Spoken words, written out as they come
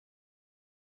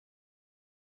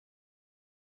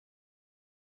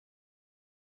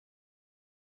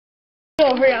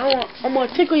Over here, I'm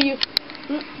gonna tickle you.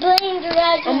 I'm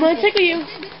gonna tickle you.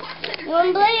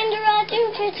 I'm playing the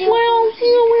rocking kitchen. I'm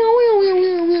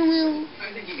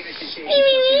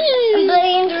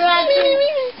playing the rocking.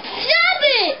 Stop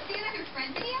it!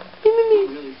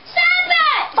 Stop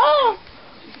it! Oh!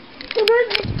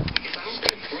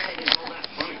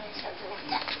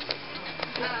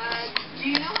 Do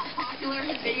you know how popular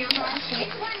his videos are?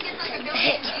 Each one gets like a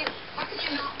billion views. How can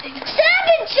you not think of Stop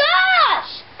it,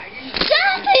 Josh!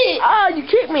 Stop it! Ah, you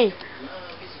kicked me.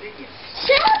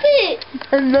 Stop it!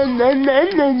 No. Stop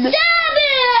it!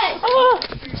 Oh.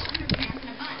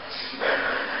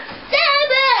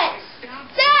 Stop it!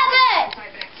 Stop it!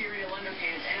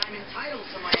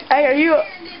 Hey, are you?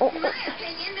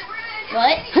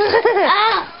 What?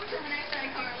 Ah!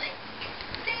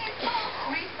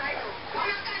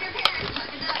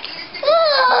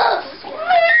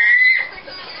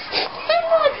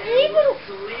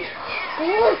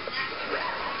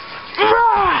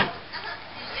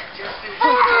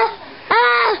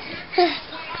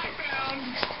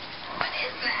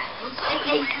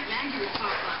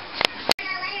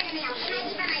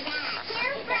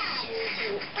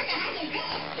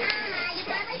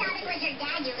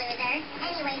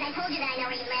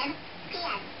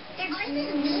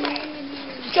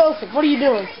 Joseph, what are you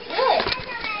doing?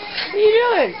 What are you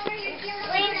doing?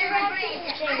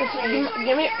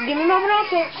 Give me my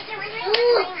rocket.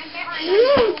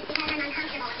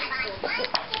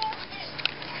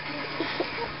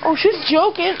 Oh, she's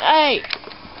joking. Hey,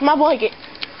 my blanket.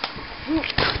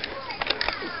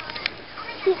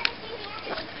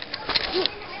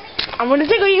 I'm gonna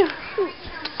tickle you.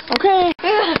 Okay.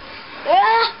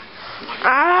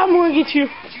 I'm gonna get you.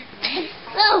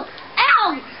 Oh!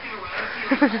 Ow!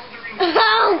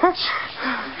 Ouch!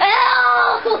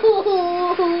 Ow!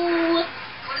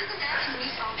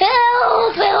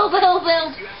 Help! Help! Help! Help!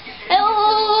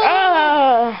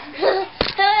 Help!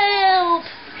 Help!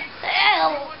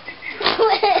 Help!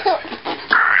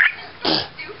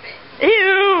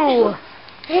 Ew!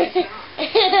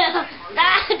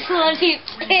 That's what you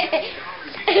did.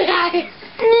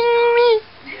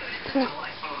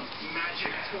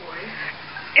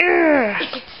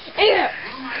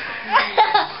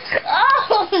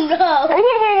 Oh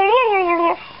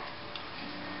no!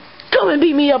 Come and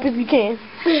beat me up if you can.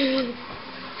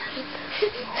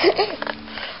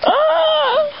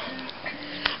 Ow!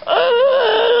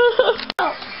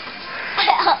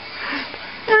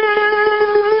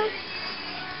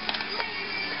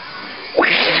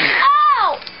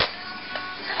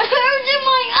 It hurts in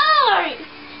my eye!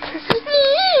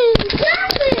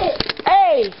 Stop it!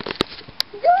 Hey!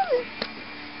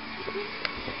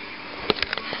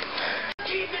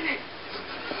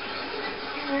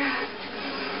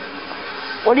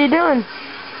 What are you doing?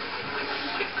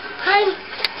 I'm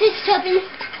just jumping.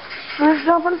 You're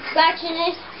jumping? Scratching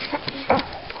it.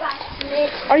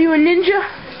 Are you a ninja?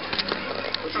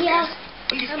 Yeah.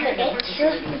 I'm a ninja.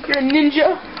 You're a ninja?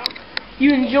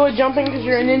 You enjoy jumping because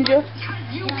you're a ninja?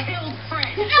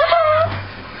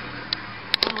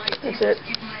 That's it.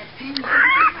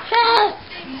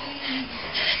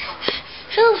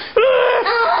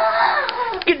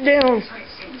 Get down.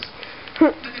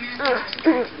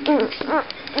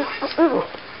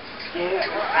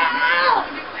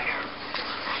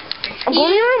 I'm going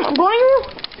in your room. I'm going in your room.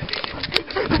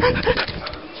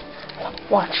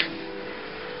 Watch.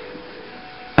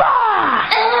 Bah!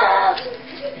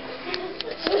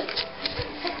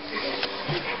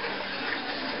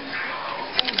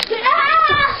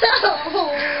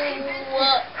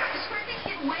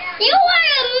 You are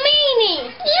a meanie!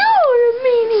 You're a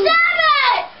meanie! Stop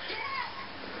it!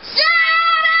 Stop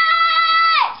it!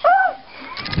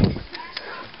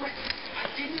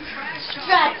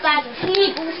 Trash bag of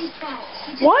nipples.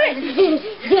 What?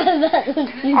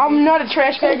 I'm not a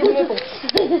trash bag of nipples.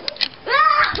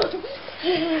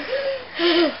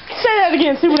 Say that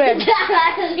again, see what happens.